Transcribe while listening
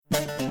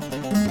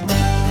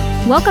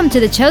Welcome to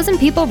the Chosen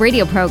People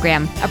radio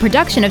program, a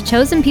production of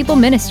Chosen People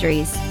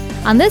Ministries.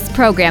 On this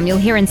program, you'll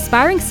hear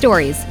inspiring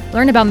stories,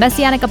 learn about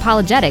messianic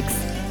apologetics,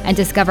 and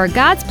discover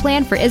God's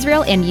plan for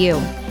Israel and you.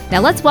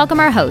 Now let's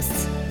welcome our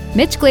hosts,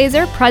 Mitch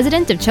Glaser,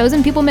 President of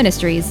Chosen People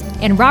Ministries,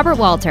 and Robert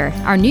Walter,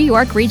 our New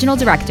York Regional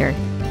Director.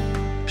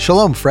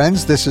 Shalom,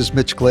 friends. This is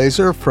Mitch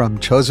Glaser from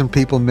Chosen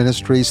People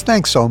Ministries.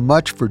 Thanks so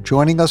much for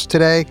joining us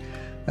today.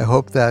 I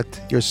hope that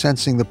you're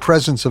sensing the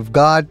presence of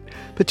God,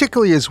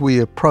 particularly as we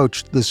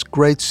approach this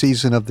great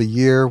season of the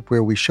year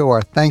where we show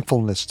our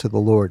thankfulness to the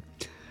Lord.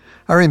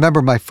 I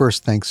remember my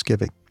first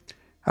Thanksgiving.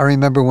 I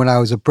remember when I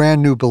was a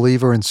brand new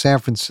believer in San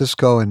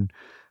Francisco and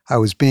I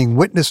was being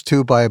witnessed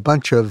to by a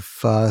bunch of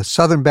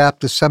Southern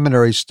Baptist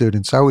Seminary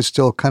students. I was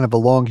still kind of a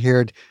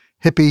long-haired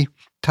hippie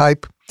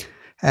type,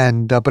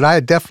 but I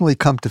had definitely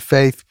come to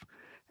faith.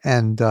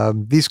 And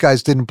these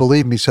guys didn't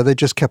believe me, so they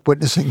just kept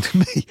witnessing to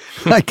me.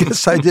 I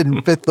guess I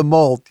didn't fit the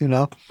mold,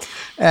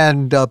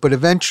 But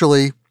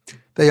eventually,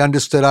 they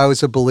understood I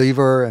was a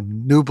believer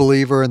and new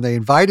believer, and they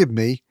invited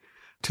me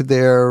to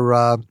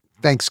their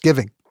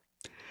Thanksgiving.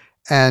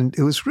 And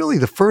it was really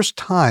the first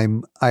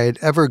time I had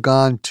ever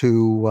gone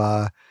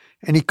to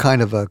any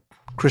kind of a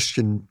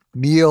Christian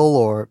meal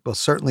or, well,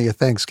 certainly a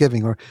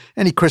Thanksgiving or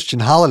any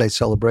Christian holiday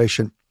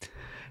celebration.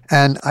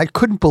 And I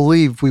couldn't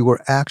believe we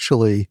were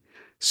actually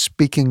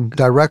speaking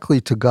directly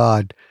to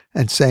God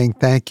and saying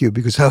thank you,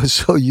 because I was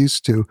so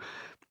used to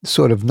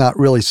sort of not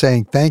really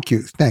saying thank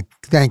you.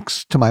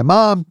 Thanks to my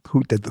mom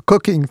who did the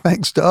cooking,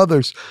 thanks to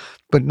others,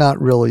 but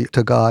not really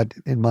to God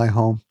in my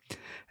home.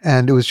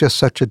 And it was just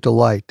such a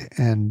delight.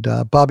 And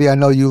Bobby, I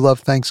know you love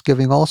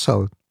Thanksgiving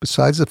also,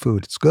 besides the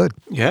food. It's good.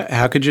 Yeah,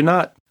 how could you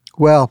not?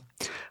 Well,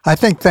 I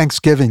think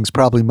Thanksgiving's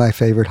probably my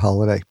favorite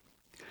holiday.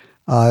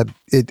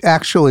 It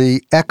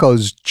actually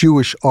echoes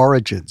Jewish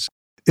origins.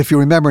 If you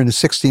remember, in the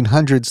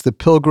 1600s, the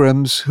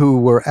Pilgrims who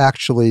were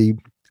actually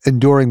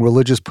enduring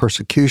religious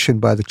persecution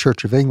by the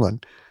Church of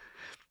England,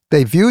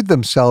 they viewed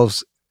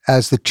themselves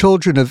as the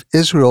children of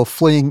Israel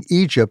fleeing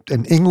Egypt,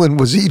 and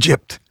England was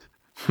Egypt.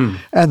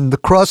 And the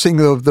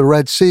crossing of the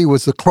Red Sea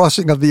was the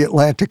crossing of the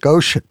Atlantic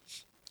Ocean.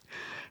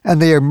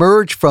 And they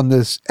emerged from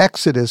this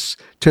exodus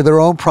to their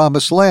own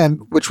promised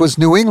land, which was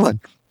New England.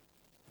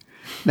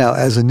 Now,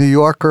 as a New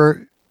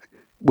Yorker,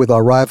 with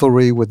our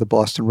rivalry with the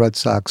Boston Red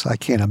Sox, I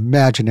can't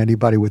imagine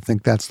anybody would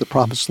think that's the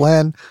promised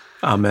land.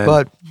 Amen.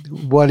 But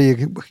what are you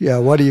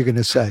going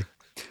to say?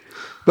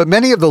 But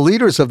many of the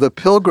leaders of the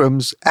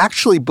Pilgrims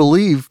actually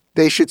believed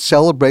they should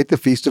celebrate the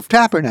Feast of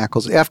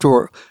Tabernacles.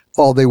 After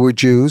all, they were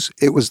Jews.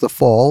 It was the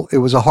fall. It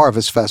was a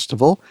harvest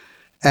festival.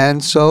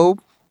 And so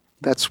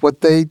that's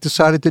what they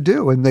decided to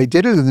do. And they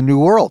did it in the New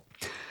World.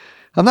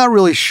 I'm not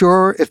really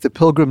sure if the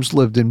Pilgrims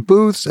lived in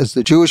booths, as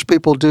the Jewish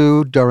people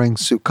do during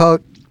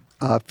Sukkot,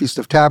 Feast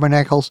of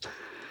Tabernacles.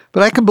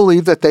 But I can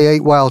believe that they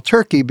ate wild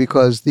turkey,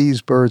 because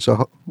these birds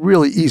are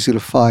really easy to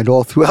find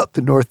all throughout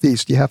the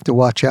Northeast. You have to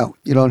watch out.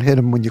 You don't hit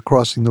them when you're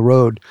crossing the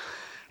road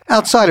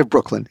outside of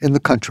Brooklyn, in the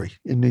country,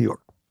 in New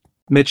York.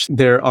 Mitch,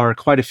 there are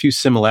quite a few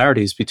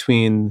similarities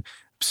between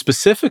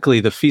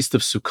specifically the Feast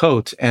of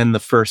Sukkot and the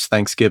first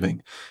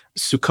Thanksgiving.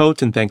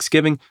 Sukkot and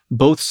Thanksgiving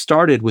both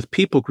started with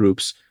people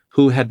groups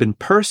who had been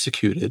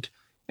persecuted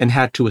and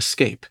had to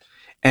escape,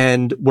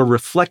 and were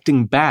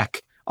reflecting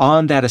back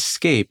on that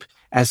escape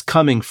as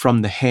coming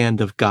from the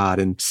hand of God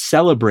and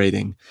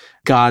celebrating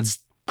God's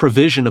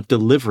provision of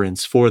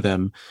deliverance for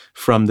them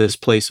from this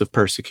place of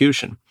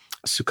persecution.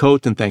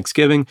 Sukkot and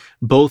Thanksgiving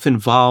both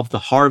involve the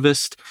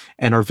harvest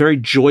and are very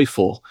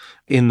joyful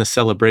in the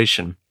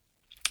celebration.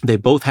 They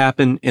both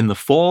happen in the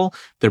fall.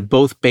 They're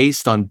both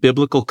based on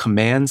biblical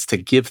commands to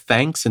give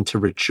thanks and to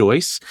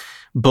rejoice.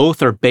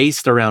 Both are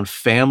based around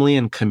family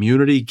and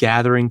community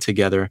gathering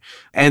together.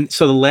 And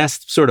so the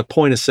last sort of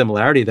point of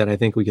similarity that I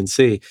think we can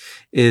see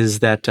is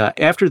that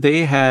after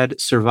they had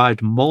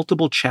survived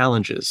multiple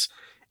challenges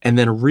and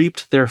then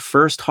reaped their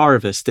first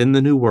harvest in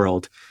the New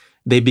World,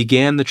 they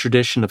began the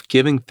tradition of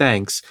giving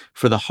thanks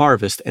for the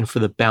harvest and for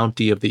the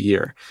bounty of the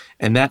year.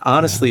 And that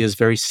honestly is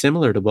very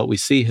similar to what we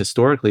see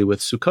historically with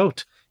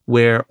Sukkot,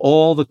 where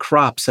all the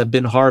crops have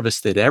been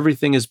harvested.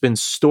 Everything has been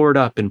stored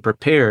up and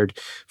prepared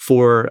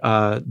for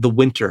the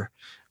winter.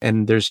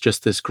 And there's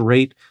just this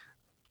great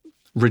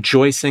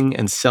rejoicing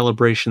and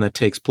celebration that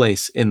takes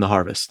place in the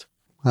harvest.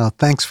 Well,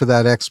 thanks for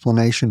that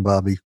explanation,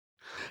 Bobby.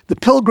 The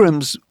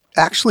Pilgrims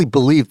actually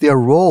believed their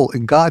role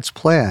in God's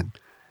plan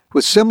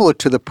was similar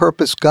to the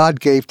purpose God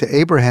gave to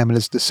Abraham and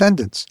his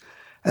descendants.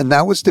 And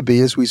that was to be,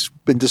 as we've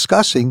been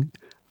discussing,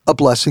 a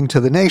blessing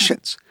to the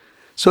nations.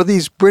 So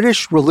these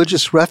British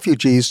religious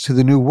refugees to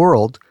the New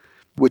World,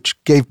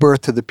 which gave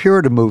birth to the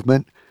Puritan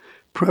movement,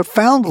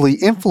 profoundly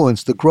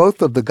influenced the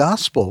growth of the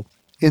gospel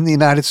in the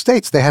United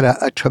States. They had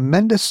a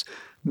tremendous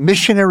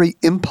missionary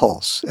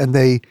impulse, and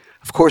they,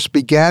 of course,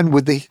 began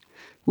with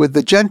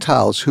the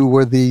Gentiles, who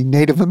were the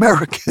Native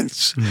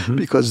Americans,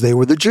 because they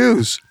were the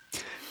Jews,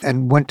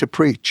 and went to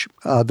preach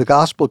the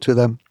gospel to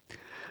them.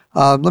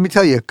 Let me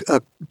tell you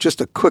just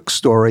a quick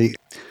story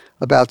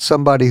about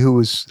somebody who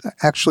was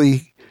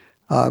actually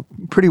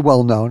pretty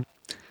well known.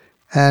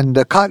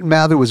 And Cotton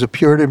Mather was a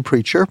Puritan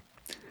preacher,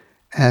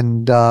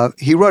 and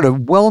he wrote a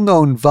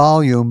well-known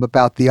volume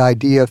about the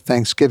idea of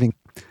Thanksgiving.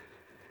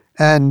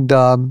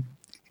 And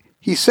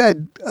he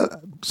said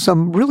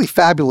some really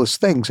fabulous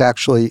things,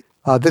 actually.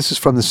 This is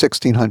from the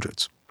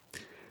 1600s.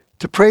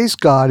 To praise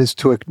God is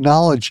to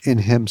acknowledge in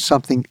him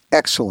something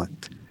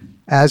excellent,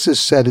 as is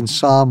said in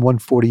Psalm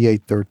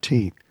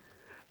 148:13.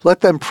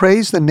 Let them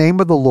praise the name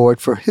of the Lord,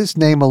 for his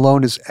name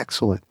alone is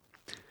excellent.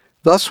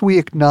 Thus we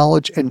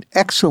acknowledge an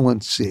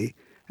excellency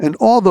in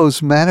all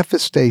those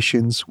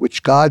manifestations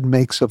which God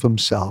makes of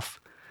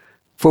himself,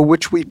 for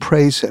which we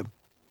praise him.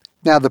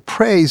 Now the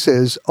praise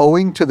is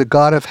owing to the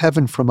God of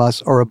heaven from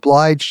us, are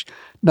obliged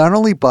not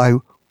only by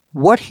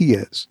what he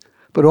is,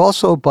 but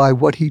also by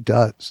what he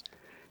does.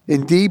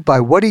 Indeed,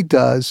 by what he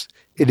does,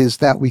 it is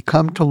that we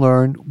come to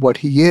learn what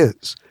he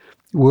is.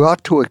 We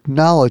ought to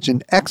acknowledge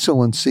an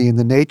excellency in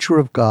the nature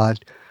of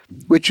God,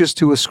 which is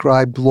to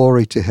ascribe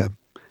glory to him.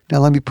 Now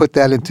let me put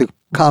that into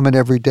common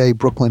everyday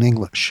Brooklyn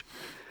English.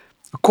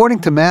 According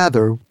to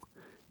Mather,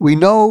 we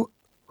know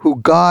who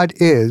God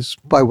is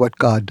by what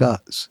God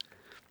does.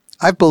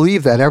 I've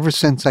believed that ever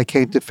since I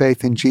came to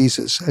faith in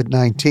Jesus at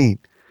 19,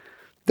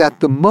 that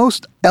the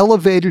most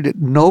elevated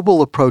and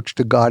noble approach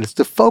to God is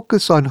to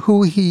focus on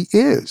who he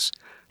is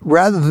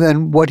rather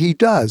than what he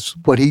does.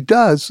 What he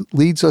does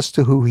leads us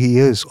to who he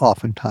is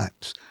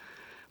oftentimes.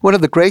 One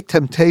of the great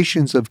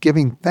temptations of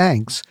giving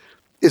thanks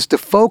is to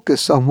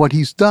focus on what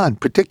he's done,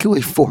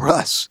 particularly for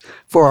us,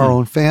 for our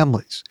own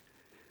families.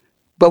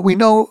 But we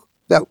know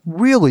that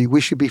really we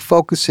should be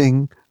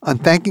focusing on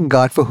thanking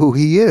God for who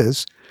he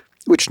is,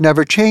 which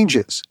never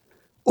changes,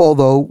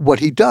 although what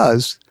he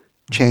does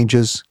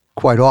changes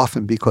quite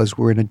often because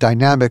we're in a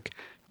dynamic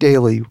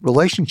daily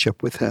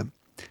relationship with him.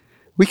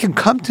 We can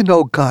come to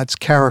know God's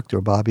character,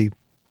 Bobby,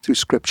 through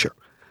Scripture.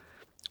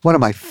 One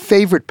of my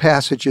favorite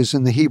passages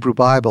in the Hebrew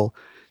Bible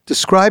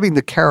describing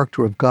the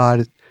character of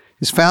God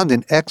is found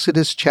in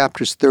Exodus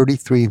chapters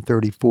 33 and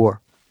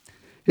 34.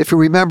 If you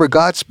remember,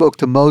 God spoke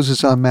to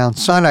Moses on Mount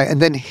Sinai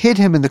and then hid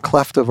him in the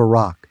cleft of a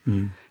rock.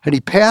 And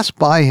he passed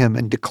by him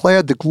and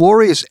declared the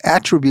glorious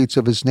attributes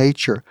of his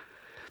nature.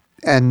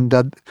 And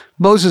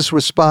Moses'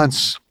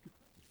 response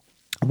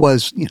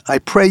was, I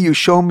pray you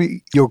show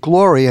me your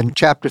glory, in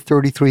chapter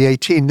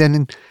 33:18. Then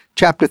in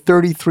chapter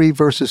 33,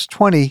 verses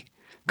 20,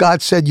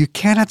 God said, you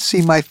cannot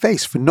see my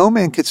face, for no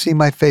man could see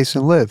my face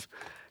and live.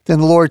 Then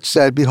the Lord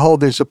said,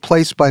 behold, there's a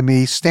place by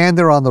me, stand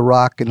there on the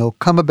rock, and it'll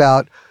come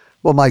about,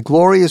 while my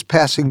glory is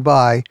passing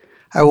by,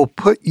 I will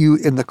put you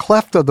in the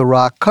cleft of the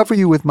rock, cover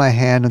you with my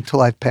hand until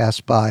I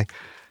pass by.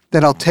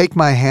 Then I'll take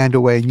my hand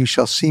away, and you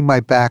shall see my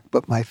back,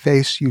 but my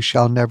face you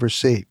shall never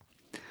see.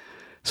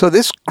 So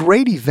this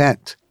great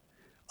event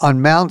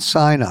on Mount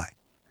Sinai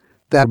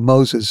that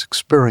Moses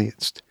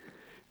experienced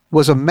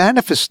was a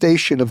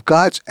manifestation of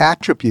God's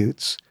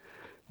attributes,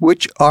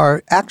 which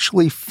are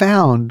actually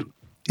found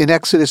in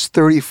Exodus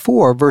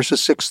 34,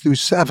 verses 6 through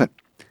 7.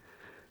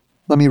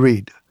 Let me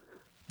read.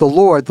 The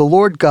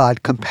Lord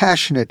God,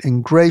 compassionate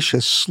and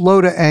gracious,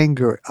 slow to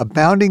anger,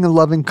 abounding in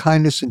loving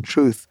kindness and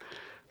truth,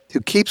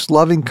 who keeps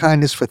loving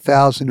kindness for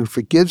thousands, who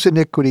forgives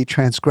iniquity,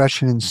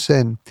 transgression, and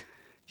sin,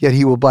 yet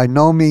he will by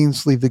no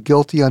means leave the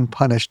guilty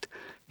unpunished,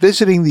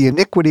 visiting the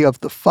iniquity of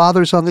the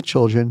fathers on the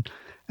children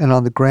and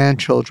on the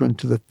grandchildren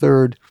to the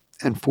third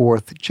and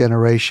fourth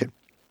generation.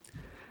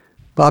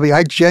 Bobby,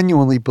 I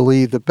genuinely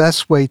believe the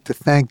best way to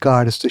thank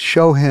God is to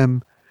show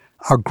him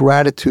our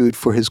gratitude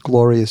for his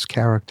glorious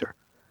character.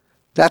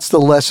 That's the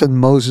lesson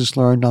Moses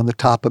learned on the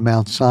top of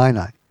Mount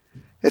Sinai.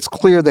 It's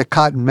clear that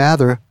Cotton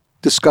Mather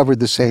discovered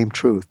the same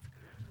truth.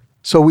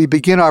 So we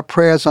begin our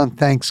prayers on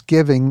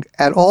Thanksgiving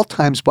at all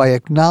times by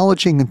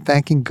acknowledging and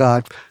thanking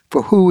God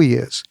for who he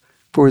is,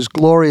 for his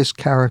glorious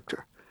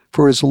character,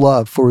 for his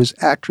love, for his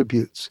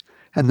attributes,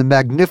 and the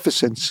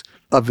magnificence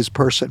of his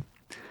person.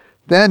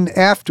 Then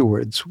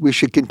afterwards, we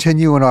should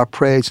continue in our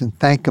praise and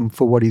thank him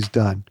for what he's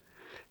done.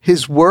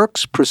 His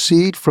works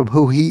proceed from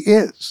who he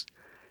is,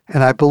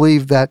 and I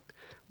believe that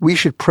we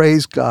should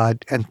praise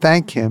God and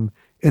thank him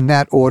in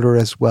that order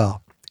as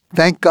well.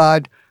 Thank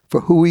God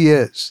for who he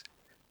is,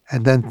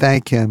 and then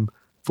thank him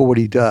for what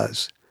he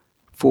does,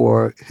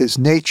 for his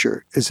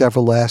nature is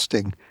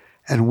everlasting.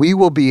 And we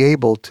will be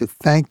able to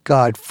thank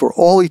God for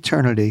all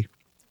eternity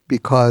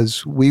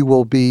because we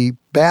will be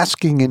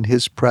basking in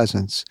his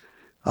presence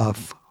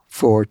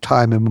for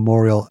time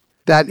immemorial.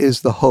 That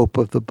is the hope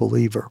of the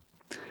believer.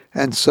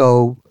 And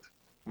so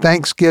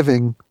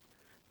Thanksgiving,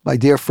 my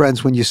dear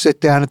friends, when you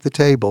sit down at the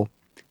table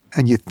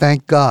and you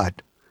thank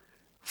God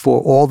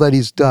for all that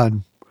he's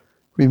done,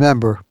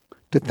 remember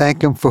to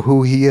thank him for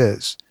who he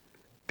is,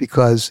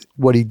 because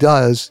what he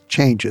does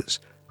changes.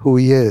 Who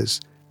he is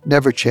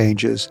never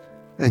changes,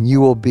 and you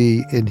will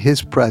be in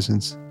his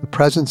presence, the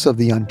presence of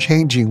the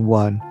unchanging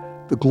one,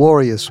 the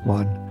glorious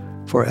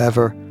one,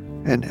 forever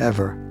and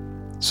ever.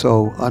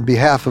 So on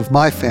behalf of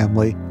my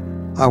family,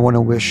 I want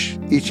to wish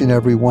each and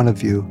every one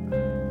of you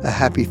a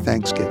happy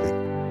Thanksgiving.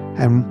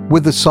 And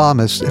with the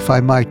psalmist, if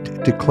I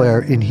might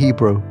declare in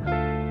Hebrew,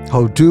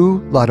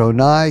 Hodu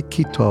l'Adonai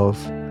ki tov,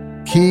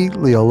 ki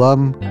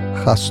li'olam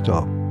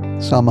chasto.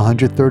 Psalm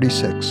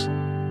 136.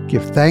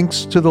 Give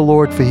thanks to the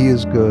Lord, for he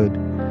is good,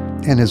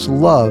 and his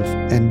love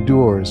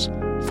endures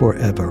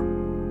forever.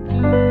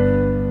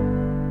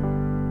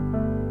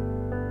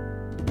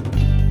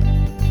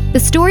 The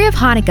story of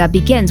Hanukkah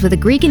begins with a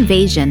Greek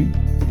invasion,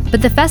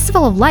 but the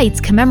Festival of Lights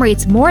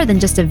commemorates more than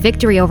just a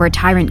victory over a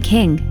tyrant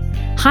king.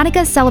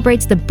 Hanukkah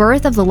celebrates the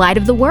birth of the light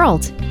of the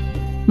world.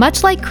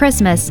 Much like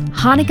Christmas,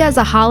 Hanukkah is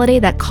a holiday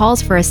that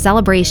calls for a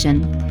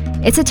celebration.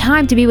 It's a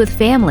time to be with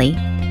family,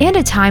 and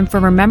a time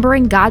for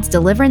remembering God's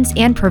deliverance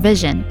and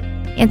provision,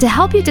 and to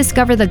help you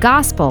discover the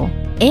gospel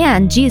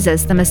and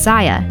Jesus the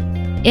Messiah.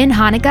 In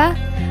Hanukkah,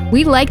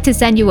 we'd like to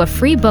send you a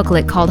free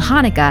booklet called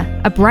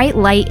Hanukkah, A Bright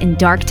Light in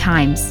Dark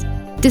Times.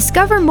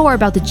 Discover more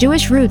about the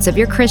Jewish roots of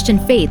your Christian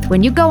faith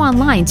when you go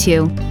online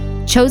to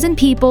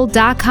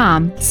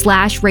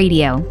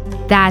chosenpeople.com/radio.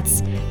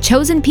 That's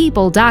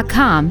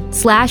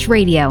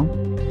chosenpeople.com/radio.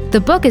 The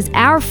book is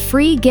our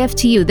free gift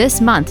to you this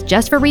month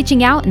just for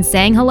reaching out and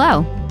saying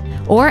hello.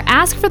 Or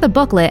ask for the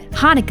booklet,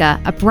 Hanukkah,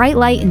 A Bright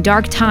Light in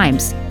Dark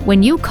Times,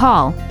 when you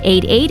call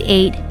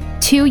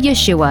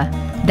 888-2-YESHUA.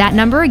 That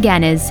number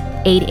again is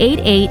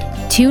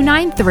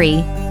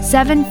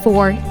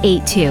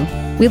 888-293-7482.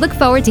 We look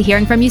forward to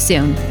hearing from you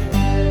soon.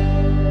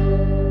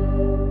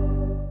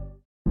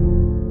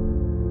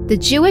 The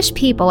Jewish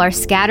people are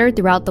scattered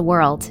throughout the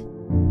world.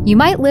 You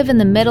might live in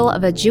the middle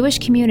of a Jewish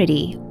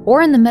community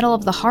or in the middle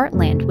of the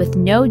heartland with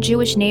no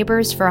Jewish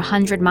neighbors for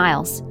 100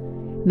 miles.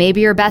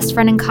 Maybe your best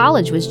friend in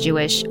college was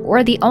Jewish,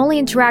 or the only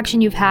interaction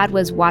you've had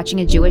was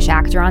watching a Jewish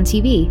actor on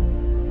TV.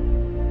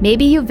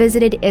 Maybe you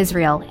visited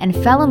Israel and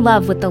fell in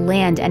love with the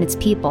land and its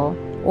people,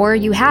 or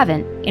you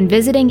haven't, and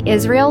visiting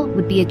Israel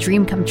would be a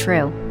dream come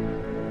true.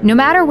 No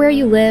matter where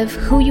you live,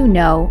 who you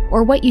know,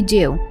 or what you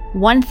do,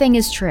 one thing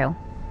is true.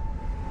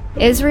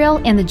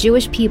 Israel and the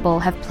Jewish people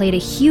have played a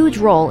huge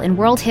role in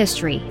world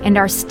history and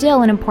are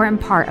still an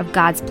important part of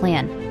God's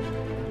plan.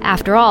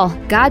 After all,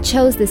 God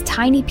chose this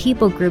tiny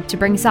people group to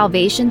bring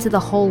salvation to the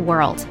whole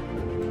world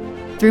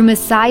through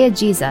Messiah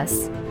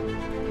Jesus.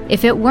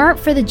 If it weren't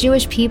for the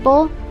Jewish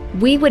people,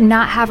 we would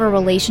not have a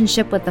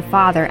relationship with the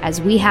Father as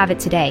we have it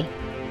today.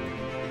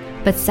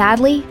 But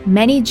sadly,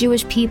 many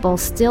Jewish people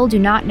still do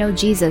not know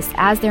Jesus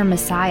as their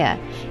Messiah,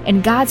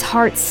 and God's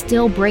heart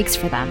still breaks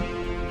for them.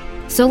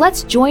 So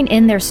let's join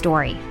in their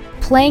story,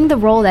 playing the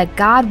role that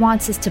God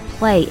wants us to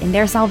play in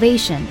their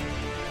salvation.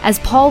 As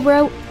Paul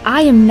wrote,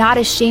 I am not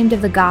ashamed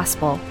of the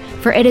gospel,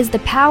 for it is the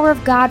power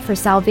of God for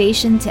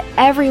salvation to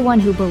everyone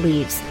who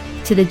believes,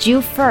 to the Jew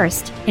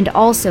first and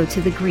also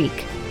to the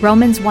Greek.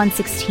 Romans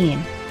 1:16.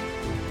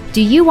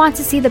 Do you want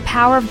to see the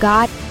power of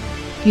God?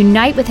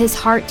 Unite with his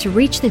heart to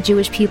reach the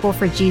Jewish people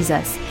for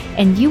Jesus,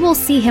 and you will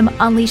see him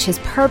unleash his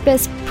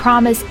purpose,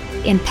 promise,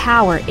 and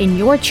power in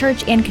your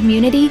church and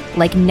community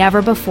like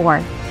never before.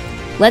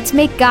 Let's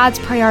make God's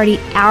priority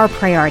our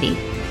priority.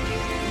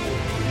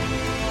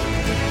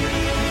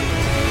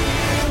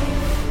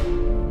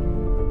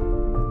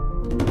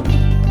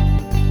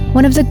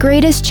 One of the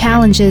greatest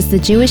challenges the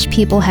Jewish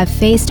people have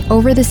faced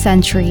over the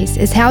centuries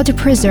is how to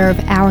preserve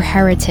our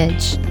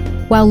heritage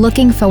while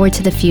looking forward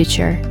to the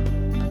future.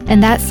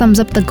 And that sums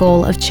up the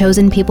goal of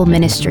Chosen People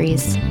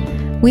Ministries.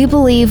 We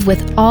believe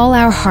with all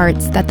our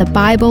hearts that the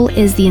Bible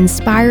is the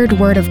inspired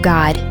Word of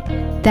God,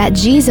 that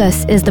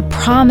Jesus is the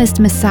promised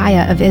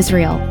Messiah of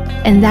Israel,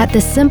 and that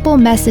the simple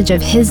message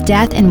of his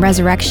death and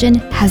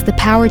resurrection has the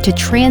power to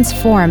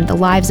transform the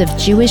lives of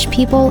Jewish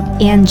people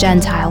and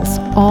Gentiles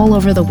all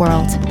over the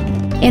world.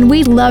 And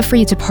we'd love for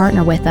you to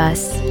partner with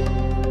us.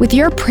 With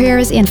your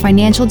prayers and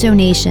financial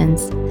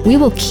donations, we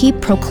will keep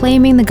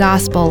proclaiming the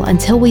gospel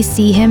until we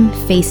see him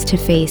face to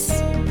face.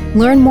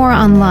 Learn more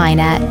online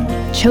at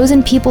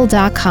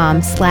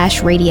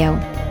chosenpeople.com/radio.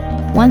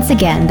 Once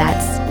again,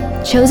 that's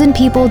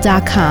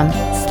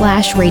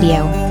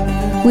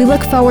chosenpeople.com/radio. We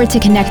look forward to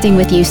connecting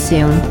with you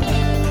soon.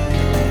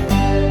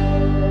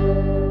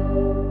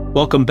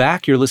 Welcome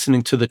back. You're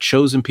listening to The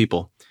Chosen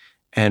People.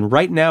 And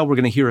right now we're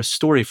going to hear a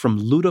story from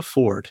Luda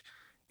Ford.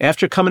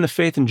 After coming to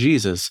faith in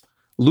Jesus,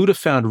 Luda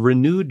found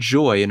renewed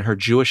joy in her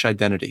Jewish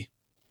identity.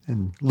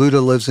 And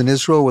Luda lives in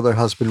Israel with her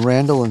husband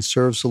Randall and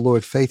serves the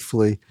Lord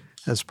faithfully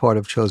as part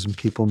of Chosen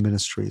People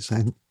Ministries.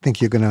 I think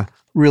you're going to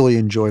really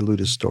enjoy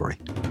Luda's story.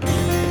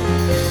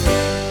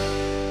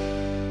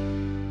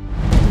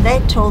 They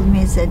told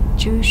me that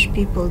Jewish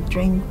people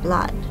drink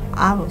blood.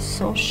 I was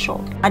so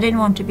shocked. I didn't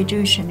want to be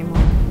Jewish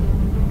anymore.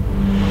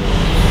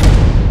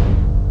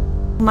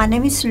 My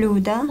name is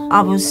Luda.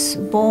 I was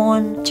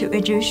born to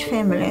a Jewish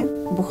family,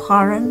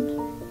 Bukharan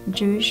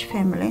Jewish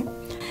family.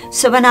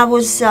 So when I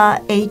was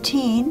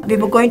 18, we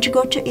were going to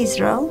go to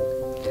Israel,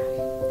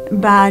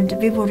 but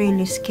we were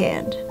really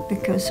scared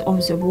because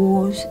of the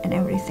wars and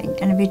everything,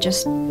 and we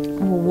just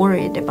were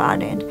worried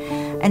about it.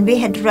 And we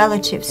had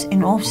relatives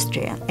in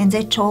Austria, and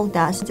they told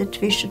us that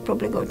we should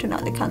probably go to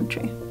another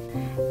country.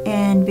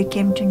 And we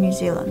came to New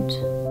Zealand.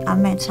 I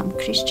met some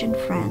Christian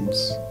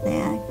friends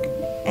there,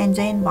 and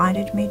they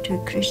invited me to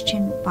a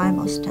Christian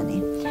Bible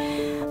study.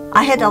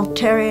 I had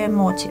ulterior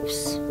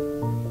motives.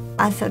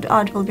 I thought, oh,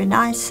 it will be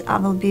nice. I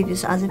will be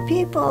with other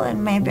people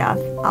and maybe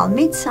I'll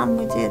meet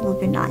somebody. It will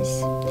be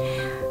nice.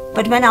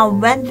 But when I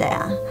went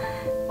there,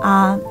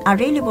 I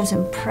really was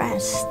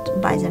impressed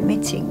by the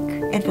meeting.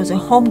 It was a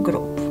home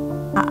group.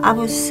 I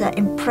was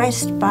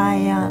impressed by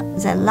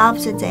the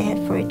love that they had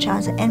for each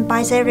other and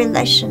by their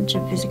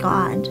relationship with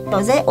God.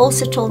 So they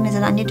also told me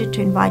that I needed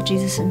to invite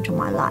Jesus into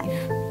my life.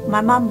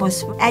 My mom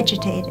was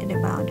agitated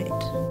about it,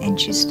 and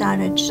she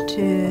started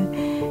to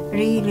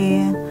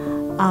really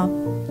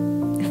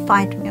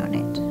fight me on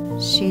it.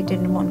 She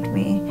didn't want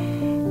me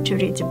to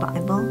read the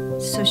Bible,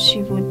 so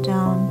she would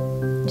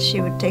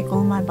take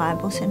all my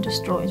Bibles and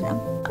destroy them.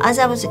 As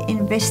I was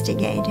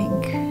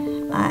investigating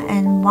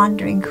and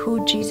wondering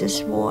who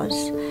Jesus was,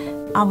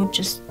 I would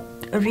just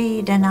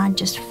read and I'd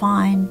just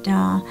find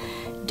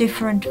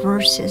different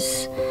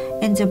verses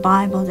in the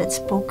Bible that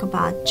spoke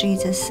about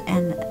Jesus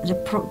and the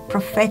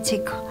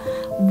prophetic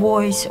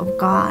voice of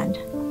God.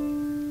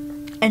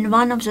 And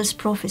one of those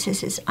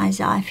prophecies is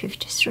Isaiah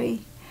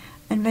 53.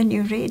 And when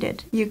you read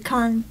it, you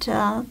can't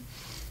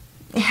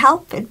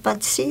help it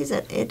but see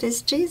that it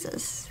is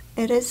Jesus.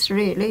 It is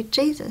really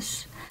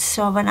Jesus.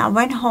 So when I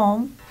went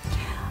home,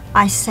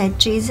 I said,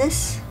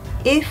 Jesus,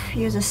 if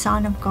you're the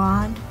Son of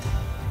God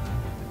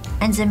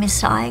and the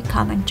Messiah,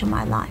 come into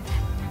my life.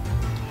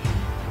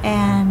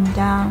 And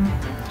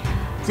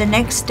the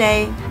next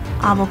day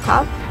I woke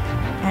up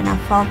and I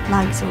felt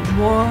like the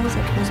wall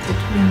that was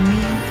between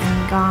me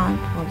and God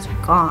was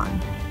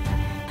gone.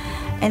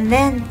 And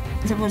then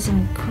there was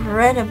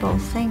incredible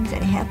things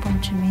that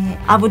happened to me.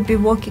 I would be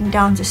walking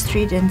down the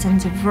street and then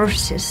the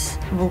verses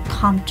will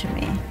come to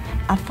me.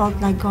 I felt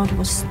like God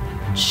was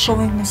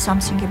showing me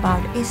something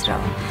about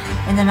Israel.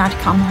 And then I'd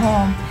come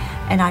home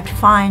and I'd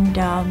find,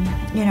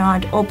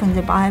 I'd open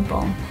the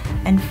Bible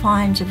and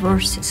find the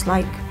verses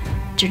like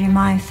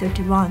Jeremiah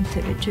 31,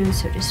 32,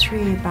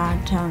 33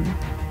 about,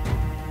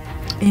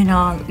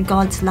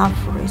 God's love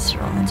for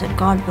Israel and that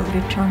God will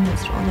return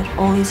Israel, that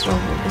all Israel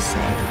will be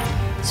saved.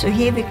 So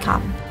here we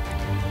come.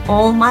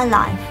 All my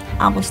life,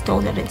 I was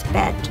told that it's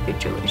bad to be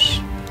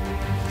Jewish.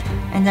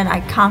 And then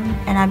I come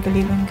and I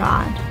believe in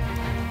God.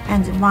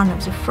 And one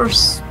of the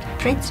first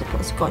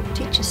principles God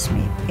teaches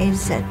me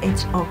is that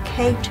it's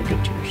okay to be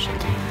Jewish.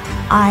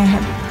 I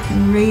have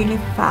really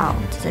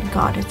felt that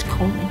God has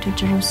called me to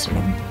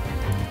Jerusalem.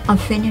 I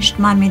finished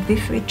my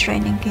midwifery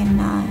training in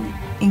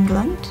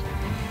England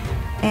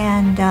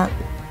and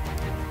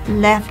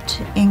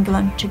left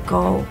England to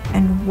go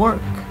and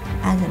work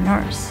as a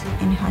nurse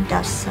in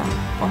Hadassah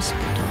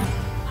Hospital,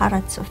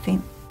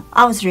 Haratzofim.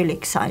 I was really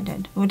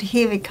excited. But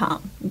here we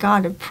come.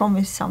 God had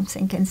promised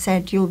something and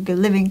said, you'll be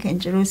living in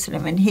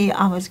Jerusalem. And here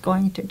I was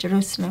going to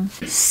Jerusalem.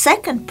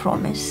 Second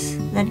promise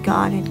that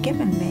God had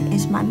given me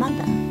is my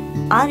mother.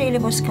 I really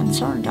was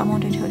concerned. I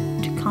wanted her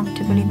to come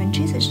to believe in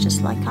Jesus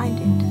just like I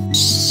did.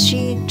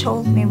 She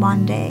told me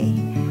one day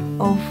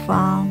of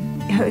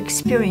her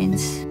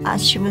experience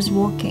as she was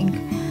walking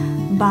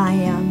by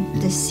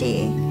the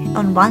sea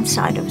on one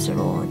side of the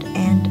road,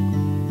 and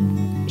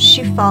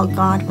she felt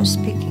God was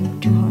speaking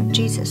to her.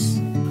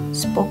 Jesus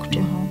spoke to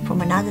her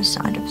from another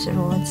side of the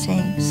road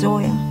saying,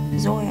 Zoya,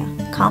 Zoya,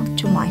 come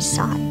to my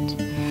side.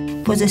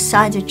 For the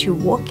side that you're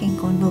walking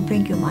on will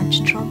bring you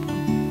much trouble.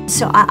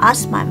 So I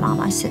asked my mom,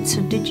 I said,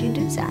 so did you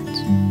do that?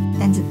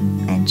 And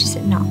she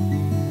said, no.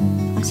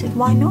 I said,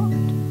 why not?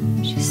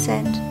 She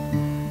said,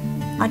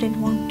 I didn't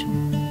want to.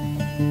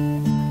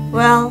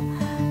 Well,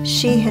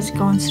 she has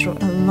gone through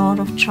a lot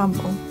of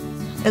trouble,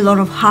 a lot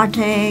of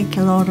heartache,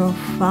 a lot of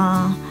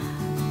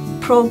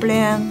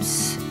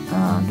problems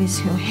with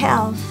her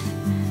health,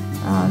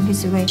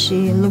 with the way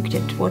she looked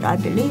at what I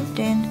believed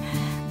in.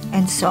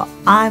 And so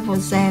I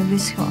was there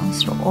with her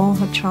through all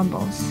her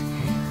troubles.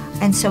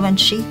 And so when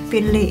she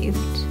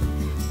believed,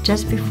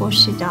 just before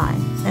she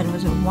died, that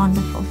was a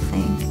wonderful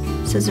thing.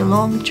 So the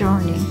long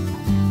journey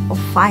of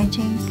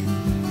fighting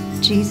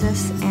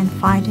Jesus and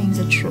fighting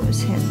the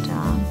truth had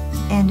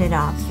ended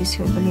up with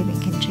her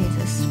believing in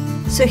Jesus.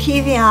 So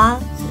here we are.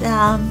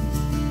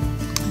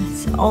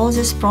 All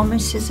these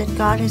promises that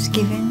God has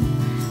given,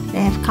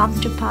 they have come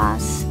to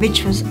pass,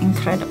 which was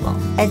incredible.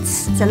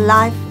 It's the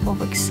life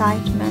of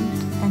excitement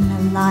and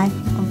the life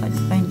of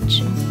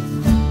adventure.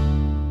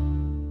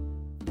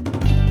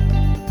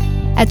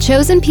 At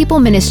Chosen People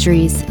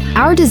Ministries,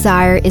 our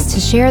desire is to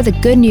share the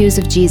good news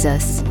of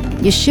Jesus,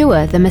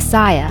 Yeshua, the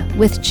Messiah,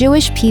 with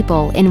Jewish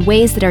people in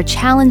ways that are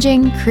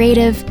challenging,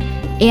 creative,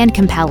 and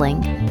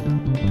compelling.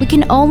 We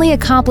can only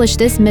accomplish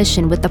this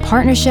mission with the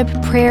partnership,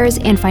 prayers,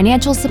 and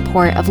financial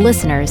support of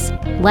listeners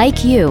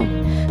like you,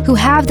 who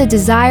have the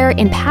desire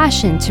and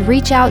passion to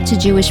reach out to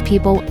Jewish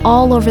people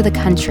all over the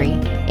country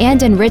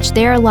and enrich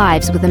their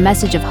lives with a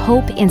message of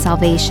hope and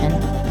salvation.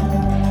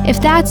 If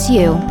that's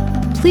you,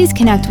 please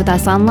connect with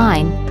us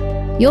online.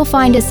 You'll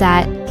find us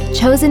at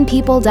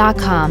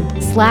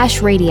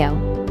chosenpeople.com/radio,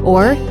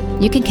 or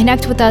you can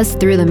connect with us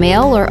through the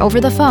mail or over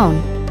the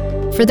phone.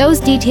 For those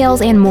details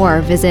and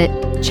more, visit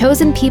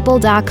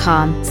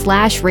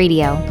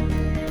chosenpeople.com/radio.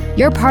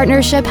 Your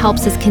partnership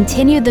helps us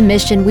continue the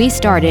mission we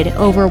started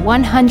over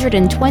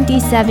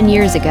 127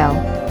 years ago.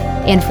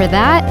 And for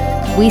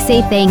that, we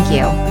say thank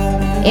you.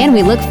 And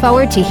we look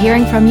forward to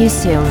hearing from you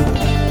soon.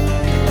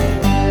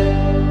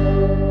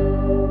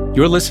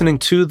 You're listening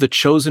to The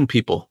Chosen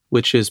People,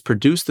 which is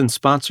produced and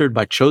sponsored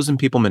by Chosen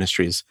People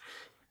Ministries.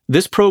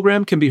 This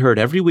program can be heard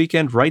every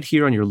weekend right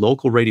here on your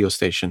local radio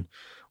station.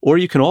 Or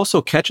you can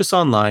also catch us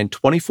online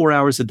 24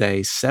 hours a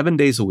day, 7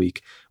 days a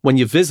week, when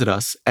you visit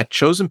us at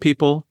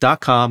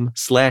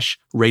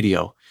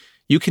chosenpeople.com/radio.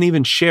 You can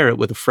even share it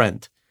with a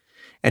friend.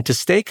 And to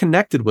stay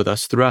connected with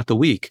us throughout the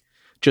week,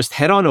 just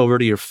head on over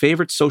to your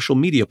favorite social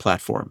media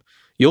platform.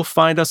 You'll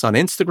find us on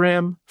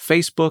Instagram,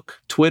 Facebook,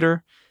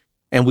 Twitter,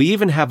 and we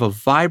even have a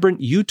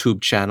vibrant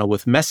YouTube channel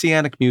with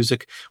messianic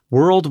music,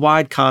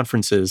 worldwide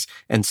conferences,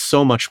 and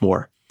so much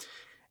more.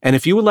 And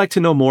if you would like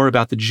to know more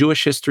about the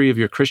Jewish history of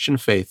your Christian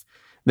faith,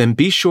 then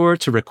be sure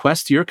to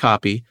request your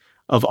copy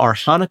of our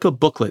Hanukkah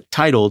booklet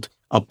titled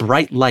A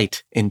Bright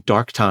Light in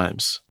Dark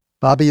Times.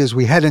 Bobby, as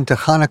we head into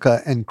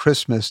Hanukkah and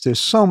Christmas, there's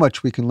so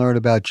much we can learn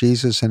about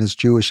Jesus and his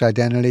Jewish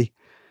identity.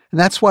 And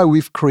that's why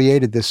we've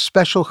created this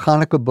special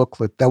Hanukkah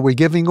booklet that we're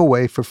giving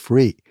away for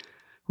free.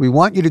 We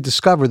want you to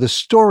discover the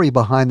story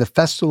behind the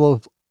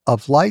Festival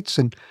of Lights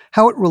and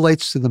how it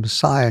relates to the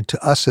Messiah and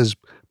to us as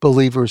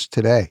believers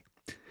today.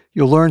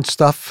 You'll learn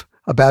stuff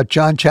about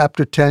John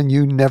chapter 10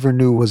 you never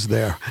knew was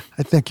there.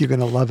 I think you're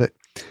going to love it.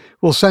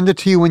 We'll send it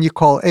to you when you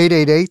call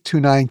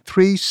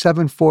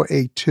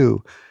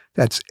 888-293-7482.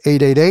 That's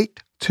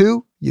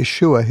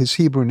 888-2-YESHUA, his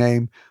Hebrew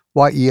name,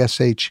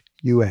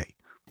 YESHUA.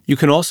 You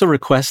can also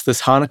request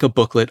this Hanukkah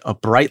booklet, A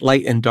Bright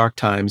Light in Dark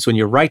Times, when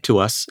you write to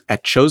us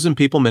at Chosen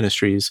People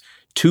Ministries,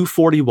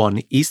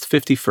 241 East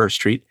 51st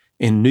Street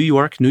in New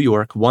York,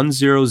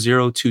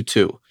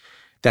 10022.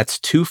 That's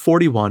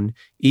 241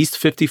 East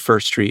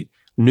 51st Street,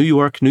 New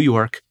York,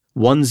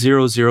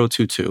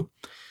 10022.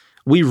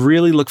 We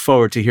really look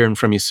forward to hearing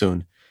from you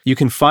soon. You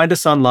can find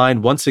us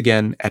online once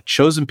again at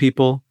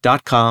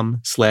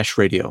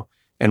chosenpeople.com/radio.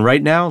 And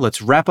right now,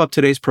 let's wrap up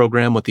today's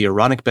program with the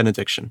Aaronic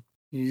benediction.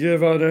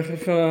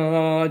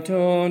 Yevarecha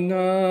Adonai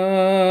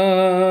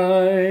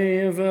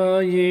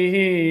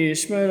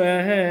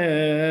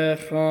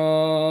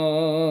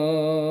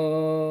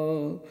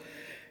v'yishmerecha.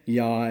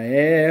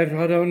 Ya'er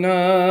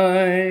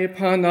Adonai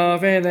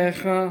panav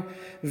elecha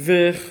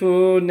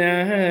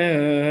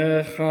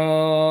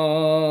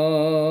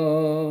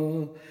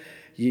v'chunecha.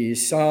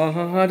 Yisa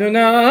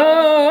Adonai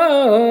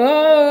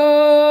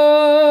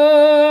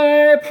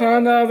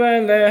panav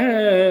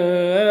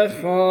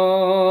elecha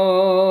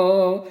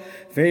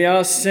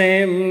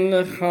v'yasem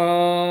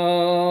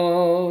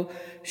lecha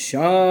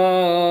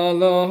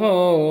shalom.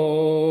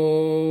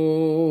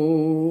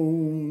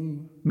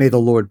 May the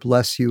Lord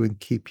bless you and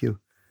keep you.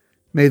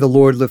 May the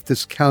Lord lift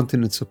his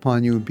countenance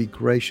upon you and be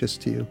gracious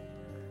to you.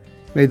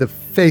 May the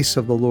face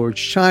of the Lord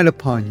shine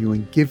upon you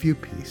and give you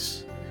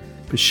peace.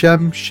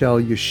 B'Shem Shel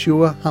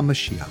Yeshua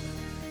HaMashiach,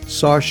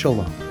 Sar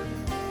Shalom,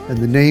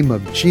 in the name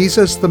of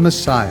Jesus the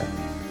Messiah,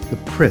 the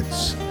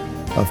Prince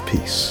of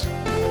Peace.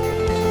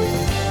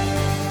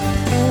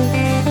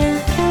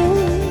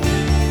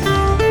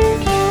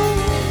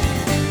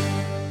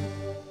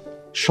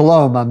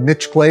 Shalom, I'm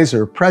Mitch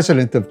Glaser,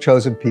 President of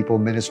Chosen People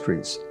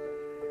Ministries.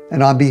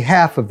 And on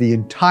behalf of the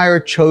entire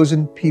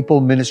Chosen People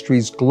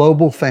Ministries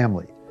global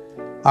family,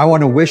 I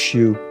want to wish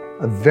you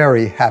a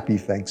very happy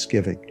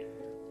Thanksgiving.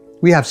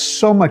 We have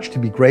so much to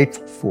be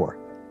grateful for.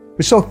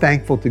 We're so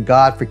thankful to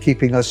God for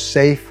keeping us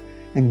safe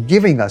and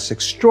giving us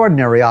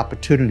extraordinary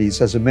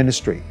opportunities as a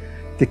ministry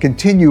to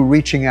continue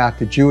reaching out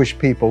to Jewish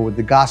people with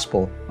the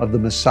gospel of the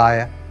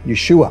Messiah,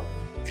 Yeshua.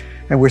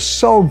 And we're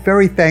so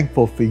very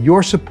thankful for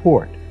your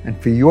support and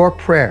for your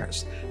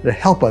prayers that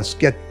help us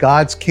get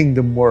God's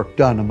kingdom work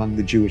done among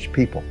the Jewish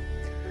people.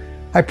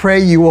 I pray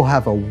you will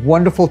have a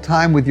wonderful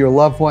time with your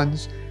loved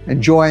ones,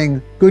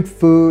 enjoying good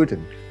food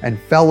and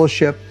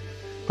fellowship.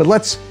 But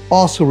let's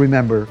also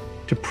remember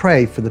to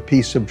pray for the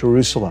peace of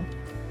Jerusalem,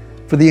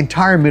 for the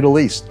entire Middle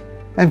East,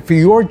 and for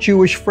your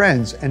Jewish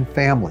friends and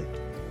family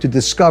to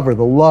discover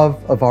the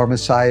love of our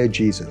Messiah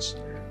Jesus,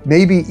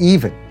 maybe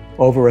even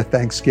over a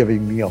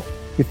Thanksgiving meal.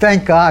 We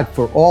thank God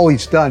for all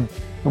he's done,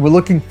 and we're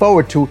looking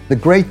forward to the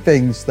great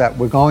things that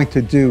we're going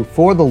to do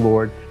for the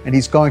Lord, and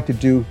he's going to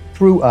do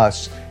through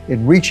us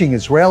in reaching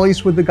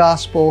Israelis with the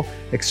gospel,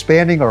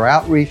 expanding our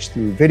outreach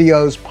through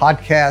videos,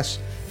 podcasts,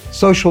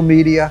 social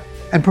media,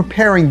 and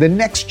preparing the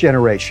next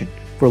generation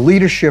for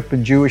leadership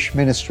in Jewish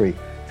ministry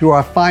through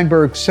our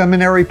Feinberg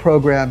Seminary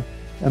program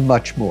and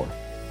much more.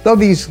 Though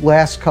these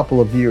last couple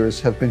of years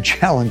have been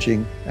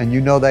challenging, and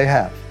you know they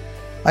have,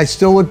 I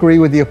still agree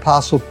with the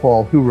Apostle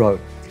Paul, who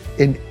wrote,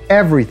 "In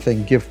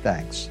everything give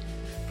thanks,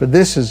 for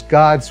this is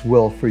God's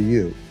will for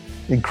you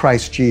in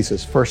Christ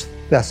Jesus," 1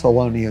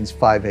 Thessalonians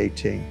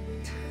 5:18.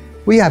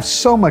 We have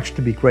so much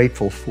to be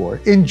grateful for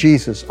in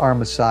Jesus, our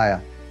Messiah.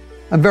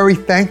 I'm very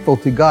thankful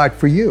to God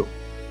for you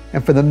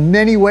and for the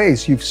many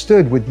ways you've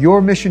stood with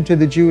your mission to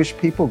the Jewish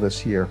people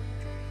this year.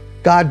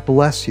 God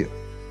bless you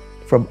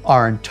from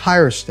our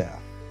entire staff,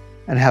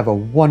 and have a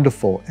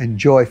wonderful and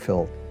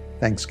joy-filled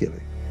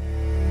Thanksgiving.